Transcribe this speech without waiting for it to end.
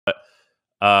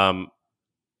Um,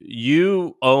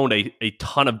 you own a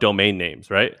ton of domain names,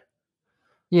 right?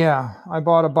 Yeah, I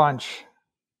bought a bunch.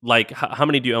 Like, how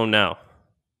many do you own now?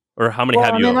 Or how many Well,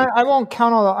 have I you mean, owned? I won't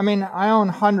count all. I mean, I own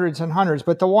hundreds and hundreds,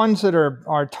 but the ones that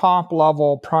are top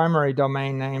level primary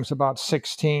domain names, about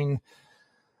 16.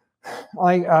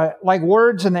 Like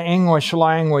words in the English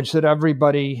language that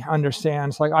everybody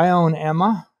understands. Like I own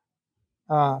Emma,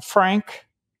 Frank.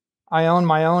 I own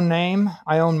my own name.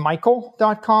 I own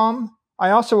Michael.com.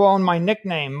 I also own my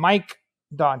nickname,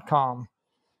 Mike.com.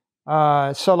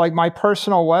 So like my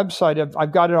personal website,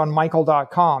 I've got it on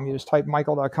Michael.com. You just type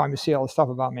Michael.com, you see all the stuff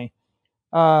about me.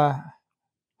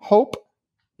 Hope,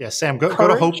 Yeah, Sam, go to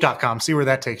hope.com, see where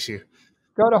that takes you.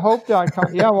 Go to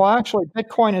hope.com. Yeah, well, actually,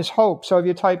 Bitcoin is hope. So if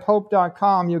you type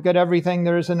hope.com, you'll get everything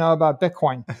there is to know about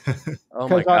Bitcoin. Oh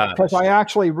my gosh. Because I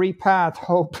actually repath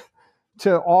hope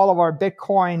to all of our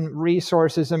Bitcoin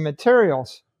resources and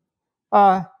materials.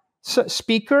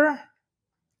 Speaker,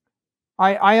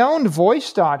 I owned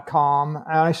voice.com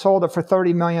and I sold it for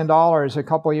 $30 million a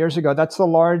couple of years ago. That's the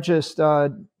largest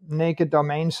naked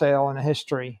domain sale in the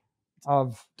history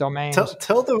of domains.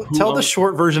 Tell the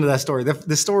short version of that story.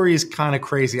 The story is kind of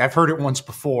crazy. I've heard it once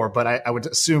before, but I would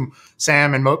assume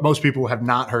Sam and most people have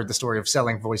not heard the story of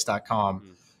selling voice.com.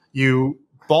 Mm-hmm. You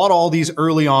bought all these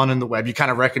early on in the web. You kind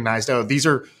of recognized, oh, these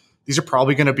are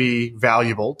probably going to be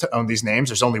valuable to own these names.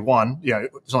 There's only one,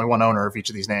 there's only one owner of each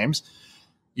of these names.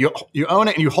 You own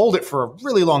it and you hold it for a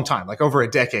really long time, like over a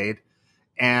decade.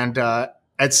 And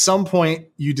at some point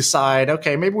you decide,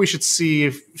 okay, maybe we should see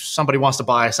if somebody wants to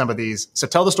buy some of these. So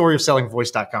tell the story of selling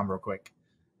voice.com real quick.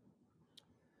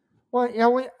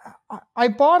 Well, I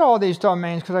bought all these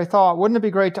domains because I thought, wouldn't it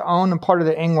be great to own a part of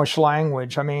the English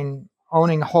language? I mean,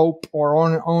 owning Hope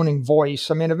or owning Voice.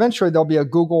 I mean, eventually there'll be a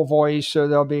Google Voice, or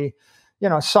there'll be,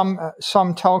 some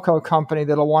telco company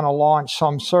that'll want to launch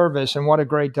some service. And what a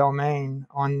great domain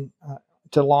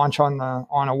to launch on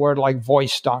a word like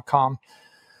voice.com.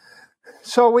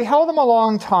 So we held them a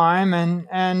long time,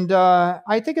 and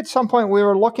I think at some point we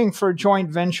were looking for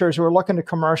joint ventures. We were looking to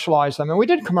commercialize them, and we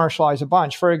did commercialize a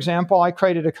bunch. For example, I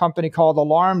created a company called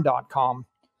Alarm.com,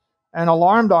 and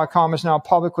Alarm.com is now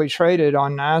publicly traded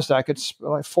on NASDAQ. It's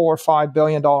like $4 or $5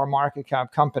 billion market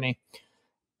cap company,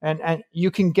 and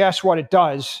you can guess what it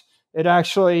does. It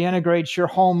actually integrates your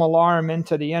home alarm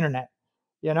into the internet.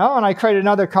 And I created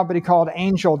another company called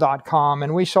Angel.com,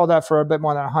 and we sold that for a bit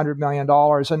more than $100 million.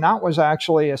 And that was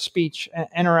actually a speech,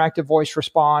 interactive voice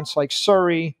response like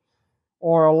Siri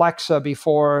or Alexa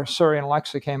before Siri and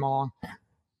Alexa came along.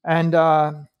 And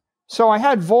so I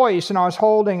had Voice, and I was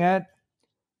holding it,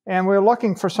 and we were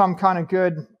looking for some kind of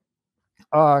good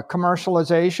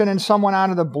commercialization. And someone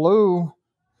out of the blue,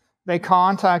 they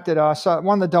contacted us,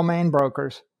 one of the domain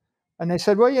brokers, and they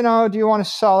said, well, do you want to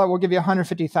sell it? We'll give you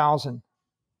 $150,000.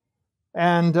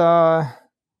 And I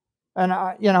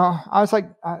was like,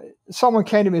 someone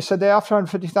came to me and said, they offered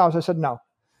 $150,000. I said, no.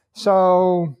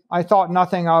 So I thought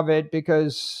nothing of it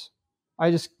because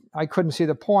I couldn't see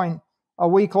the point. A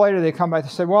week later, they come back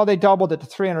and said, well, they doubled it to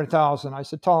 $300,000. I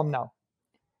said, tell them no.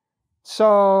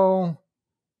 So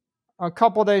a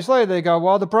couple of days later, they go,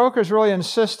 well, the broker's really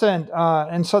insistent.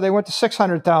 And so they went to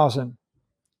 $600,000.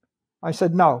 I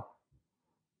said, no.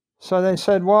 So they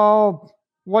said, well,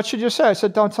 what should you say? I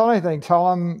said, don't tell anything.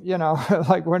 Tell them,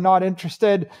 like, we're not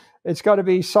interested. It's got to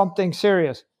be something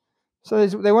serious. So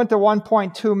they went to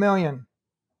 1.2 million.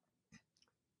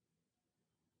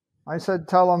 I said,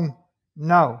 tell them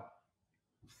no.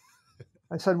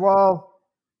 I said, well,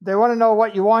 they want to know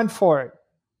what you want for it.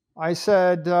 I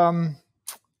said, send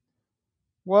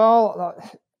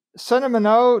them a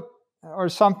note or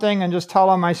something and just tell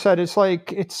them. I said, it's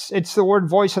the word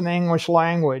voice in the English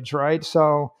language, right?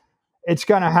 So it's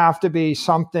going to have to be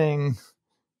something,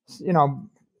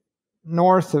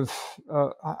 north of,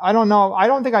 I don't know. I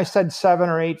don't think I said 7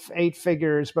 or 8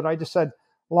 figures, but I just said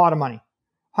a lot of money.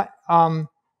 And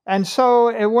so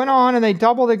it went on, and they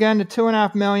doubled again to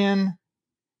 2.5 million,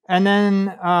 and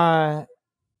then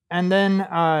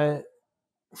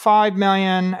 5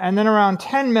 million, and then around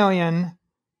 10 million.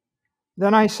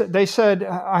 Then they said,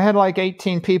 I had like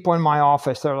 18 people in my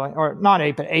office. They're like, or not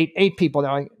 8, but eight people.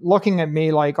 They're like looking at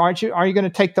me like, are you going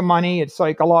to take the money? It's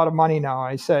like a lot of money now.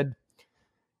 I said,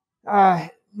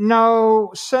 no,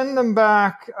 send them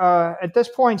back. At this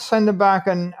point, send them back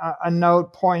a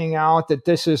note pointing out that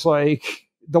this is like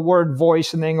the word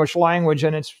voice in the English language,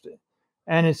 and it's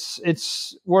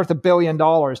worth $1 billion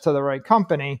to the right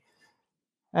company.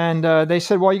 And they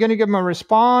said, well, you're going to give them a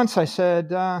response? I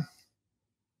said,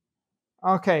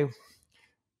 okay,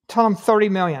 tell them 30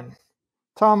 million.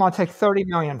 Tell them I'll take 30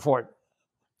 million for it.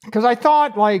 because I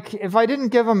thought like if I didn't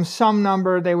give them some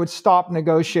number, they would stop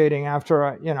negotiating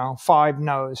after 5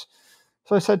 no's.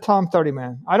 So I said, tell them 30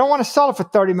 million. I don't want to sell it for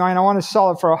 30 million. I want to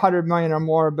sell it for 100 million or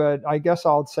more, but I guess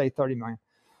I'll say 30 million.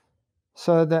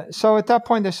 So at that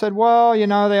point they said, well,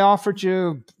 they offered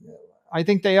you, I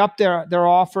think they upped their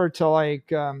offer to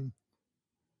like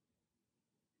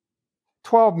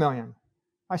 12 million.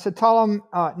 I said, tell them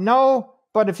no,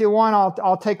 but if you want,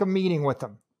 I'll take a meeting with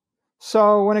them.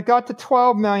 So when it got to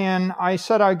 12 million, I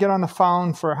said I'd get on the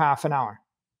phone for half an hour.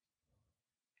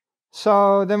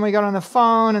 So then we got on the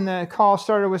phone and the call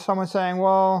started with someone saying,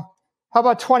 well, how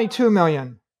about 22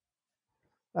 million?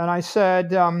 And I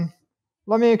said,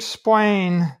 let me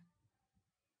explain.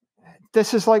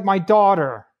 This is like my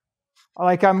daughter.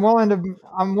 Like I'm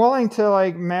willing to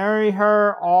like marry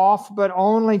her off, but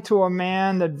only to a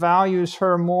man that values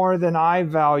her more than I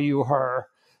value her.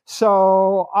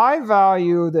 So I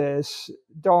value this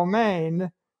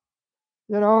domain,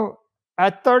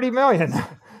 at 30 million.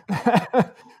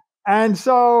 And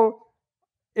so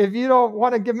if you don't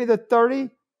want to give me the 30,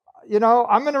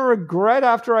 I'm going to regret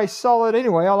after I sell it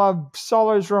anyway. I'll have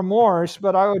seller's remorse,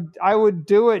 but I would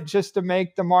do it just to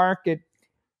make the market.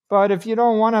 But if you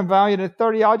don't want to value it at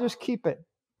 30, I'll just keep it.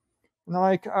 And they're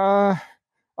like,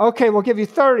 okay, we'll give you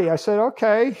 30. I said,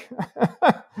 okay.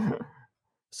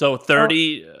 So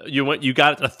 30, you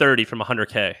got a 30 from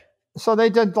 100K. So they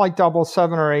did like double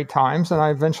 7 or 8 times. And I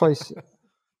eventually,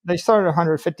 they started at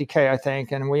 150K, I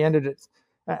think. And we ended it.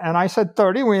 And I said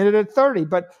 30, we ended at 30.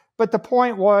 But the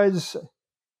point was,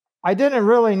 I didn't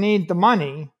really need the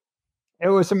money. It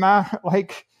was a matter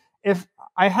like if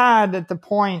I had at the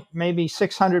point maybe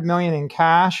 600 million in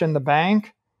cash in the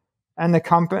bank, and the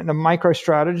company, the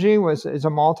MicroStrategy is a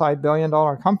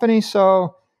multi-billion-dollar company.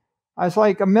 So I was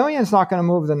like, $1 million's not going to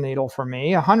move the needle for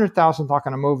me. 100,000 is not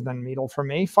going to move the needle for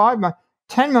me.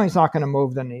 10 million is not going to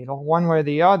move the needle one way or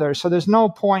the other. So there's no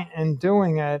point in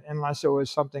doing it unless it was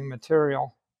something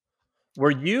material.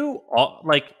 Were you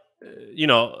like,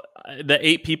 the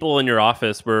 8 people in your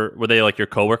office, were they like your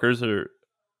coworkers or?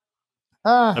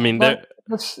 I mean,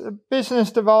 it's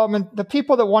business development, the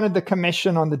people that wanted the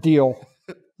commission on the deal,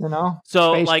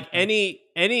 So basically. like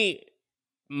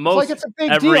most, it's a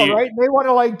big deal, right? They want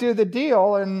to like do the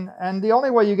deal, and the only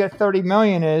way you get 30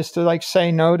 million is to like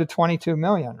say no to 22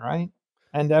 million, right?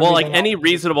 And like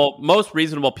most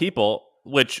reasonable people,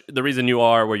 which the reason you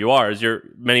are where you are is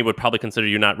many would probably consider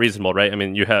you not reasonable, right? I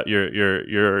mean,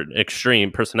 you're an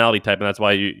extreme personality type, and that's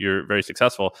why you're very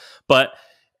successful. But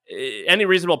any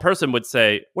reasonable person would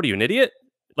say, "What are you, an idiot?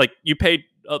 Like you paid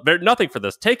nothing for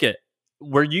this. Take it."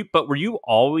 Were you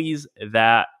always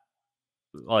that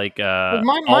like?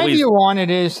 My view on it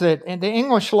is that the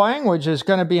English language is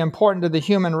going to be important to the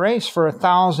human race for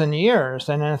 1,000 years,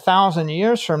 and in 1,000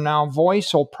 years from now,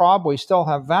 voice will probably still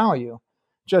have value,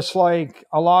 just like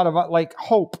a lot of like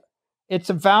hope. It's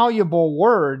a valuable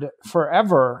word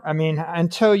forever. I mean,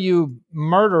 until you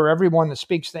murder everyone that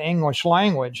speaks the English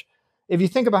language. If you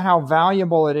think about how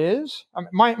valuable it is,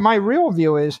 my real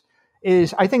view is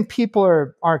I think people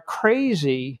are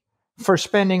crazy for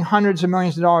spending hundreds of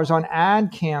millions of dollars on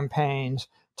ad campaigns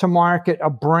to market a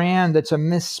brand that's a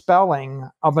misspelling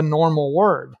of a normal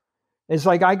word. It's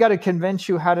like, I got to convince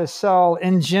you how to sell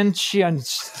injunction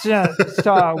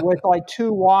with like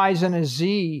 2 Y's and a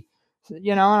Z,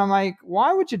 and I'm like,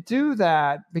 why would you do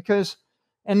that? Because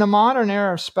in the modern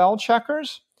era of spell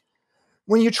checkers,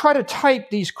 when you try to type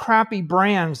these crappy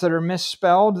brands that are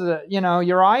misspelled,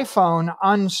 your iPhone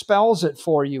unspells it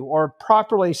for you or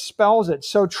properly spells it.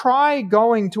 So try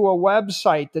going to a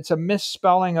website that's a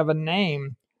misspelling of a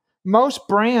name. Most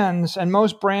brands and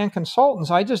most brand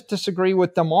consultants, I just disagree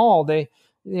with them all. They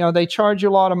charge you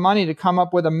a lot of money to come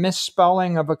up with a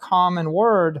misspelling of a common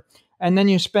word, and then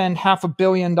you spend $500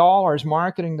 million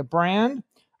marketing the brand.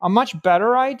 A much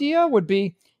better idea would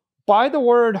be buy the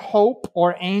word hope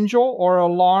or angel or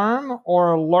alarm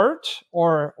or alert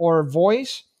or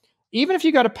voice, even if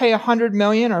you got to pay $100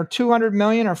 million or $200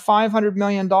 million or $500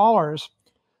 million.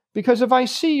 Because if I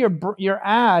see your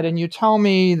ad and you tell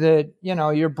me that,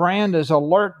 your brand is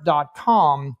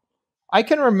alert.com, I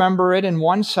can remember it in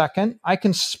 1 second. I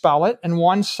can spell it in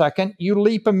 1 second. You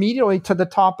leap immediately to the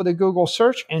top of the Google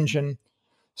search engine.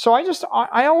 So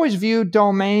I always view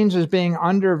domains as being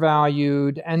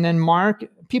undervalued, and then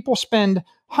people spend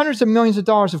hundreds of millions of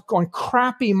dollars on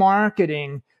crappy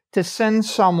marketing to send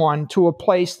someone to a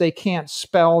place they can't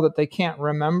spell, that they can't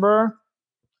remember.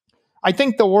 I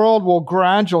think the world will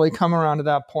gradually come around to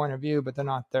that point of view, but they're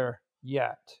not there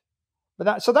yet.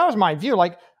 So that was my view.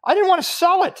 Like, I didn't want to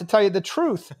sell it, to tell you the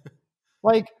truth.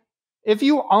 Like, if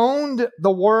you owned the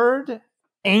word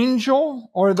angel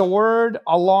or the word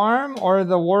alarm or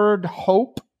the word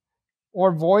hope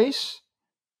or voice.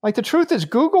 Like, the truth is,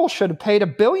 Google should have paid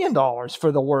 $1 billion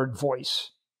for the word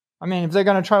voice. I mean, if they're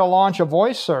going to try to launch a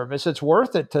voice service, it's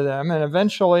worth it to them. And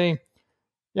eventually,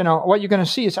 you know, what you're going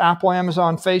to see is Apple,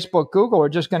 Amazon, Facebook, Google are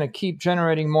just going to keep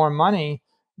generating more money.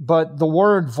 But the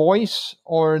word voice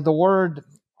or the word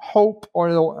hope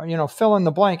or the, you know, fill in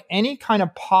the blank, any kind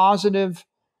of positive,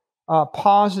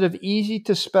 easy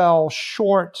to spell,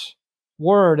 short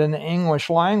word in the English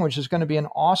language is going to be an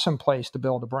awesome place to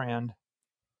build a brand.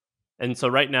 And so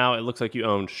right now, it looks like you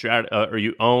own or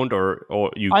you owned or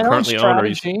you I currently own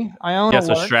own. Strategy. I own Yes,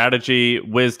 so Alert. Strategy,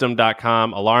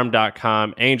 Wisdom.com,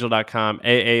 Alarm.com, Angel.com,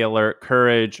 AA Alert,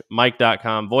 Courage,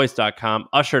 Mike.com, Voice.com,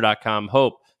 Usher.com,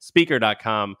 Hope,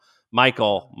 Speaker.com,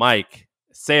 Mike,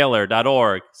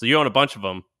 Sailor.org. So you own a bunch of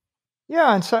them.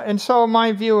 Yeah, and so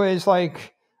my view is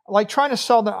like trying to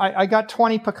sell I got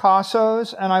 20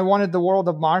 Picassos and I wanted the world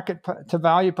of market to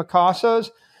value Picassos.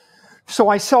 So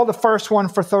I sell the first one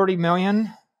for 30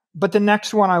 million, but the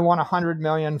next one I want 100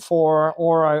 million for,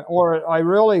 or I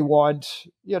really want,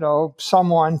 you know,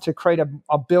 someone to create a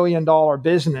 $1 billion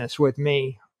business with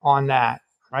me on that,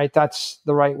 right? That's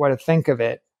the right way to think of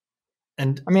it.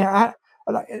 And I mean,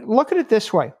 look at it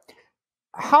this way.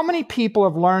 How many people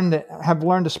have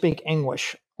learned to speak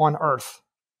English on Earth?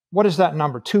 What is that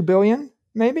number? 2 billion,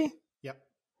 maybe? yep.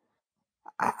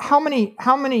 How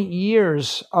many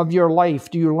years of your life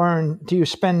do you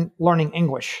spend learning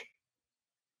English?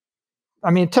 I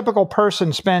mean, a typical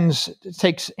person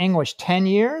takes English 10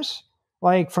 years,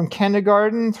 like from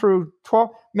kindergarten through 12,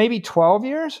 maybe 12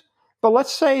 years. But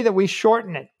let's say that we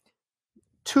shorten it.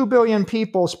 2 billion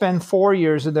people spend 4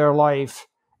 years of their life,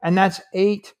 and that's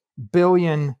 8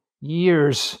 billion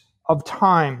years of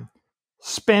time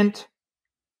spent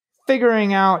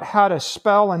figuring out how to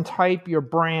spell and type your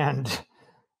brand.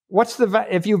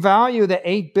 If you value the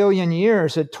 8 billion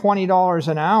years at $20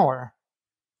 an hour,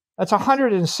 that's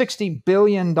 $160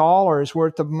 billion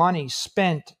worth of money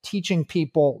spent teaching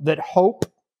people that hope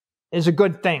is a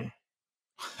good thing.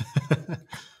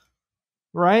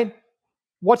 Right?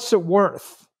 What's it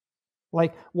worth?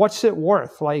 Like, what's it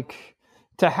worth? Like,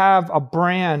 to have a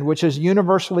brand which is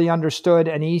universally understood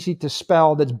and easy to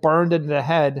spell that's burned into the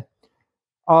head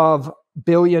of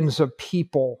billions of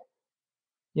people.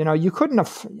 You know, you're going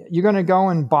to go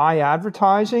and buy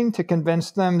advertising to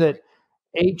convince them that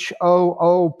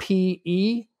HOOPE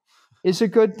is a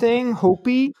good thing,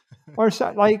 Hoopy, or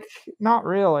so, like, not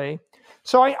really.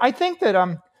 So I think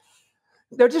that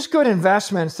they're just good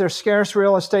investments. They're scarce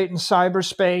real estate in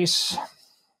cyberspace,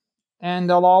 and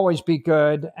they'll always be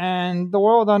good. And the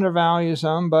world undervalues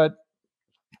them, but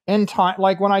in time,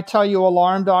 like when I tell you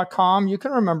alarm.com, you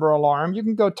can remember alarm. You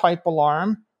can go type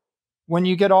alarm. When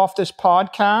you get off this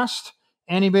podcast,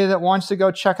 anybody that wants to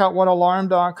go check out what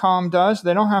alarm.com does,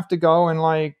 they don't have to go and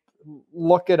like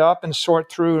look it up and sort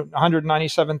through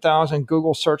 197,000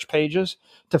 Google search pages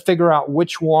to figure out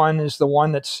which one is the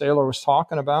one that Sailor was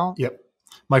talking about. Yep.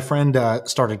 My friend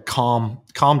started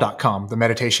calm.com, the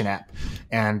meditation app.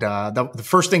 And the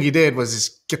first thing he did was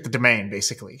just get the domain,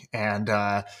 basically. And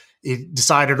he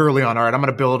decided early on, all right, I'm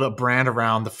going to build a brand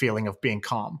around the feeling of being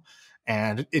calm.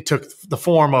 And it took the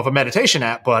form of a meditation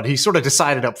app, but he sort of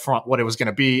decided up front what it was going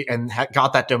to be and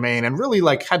got that domain and really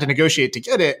like had to negotiate to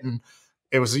get it. And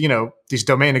it was, you know, these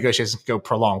domain negotiations go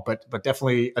prolonged, but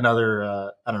definitely another,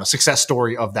 I don't know, success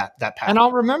story of that path. And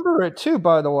I'll remember it too,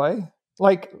 by the way.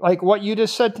 Like what you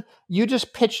just said, you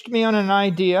just pitched me on an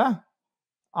idea.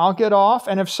 I'll get off,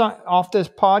 and off this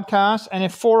podcast, and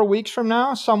if 4 weeks from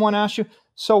now someone asks you,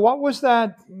 so what was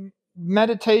that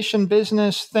meditation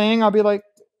business thing? I'll be like,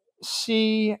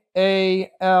 CALM.com.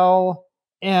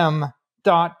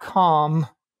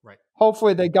 Right.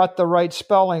 Hopefully they got the right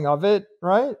spelling of it,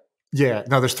 right? Yeah.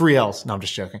 No, there's 3 L's. No, I'm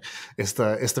just joking. It's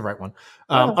the right one.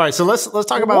 All right. So let's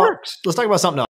talk about something else.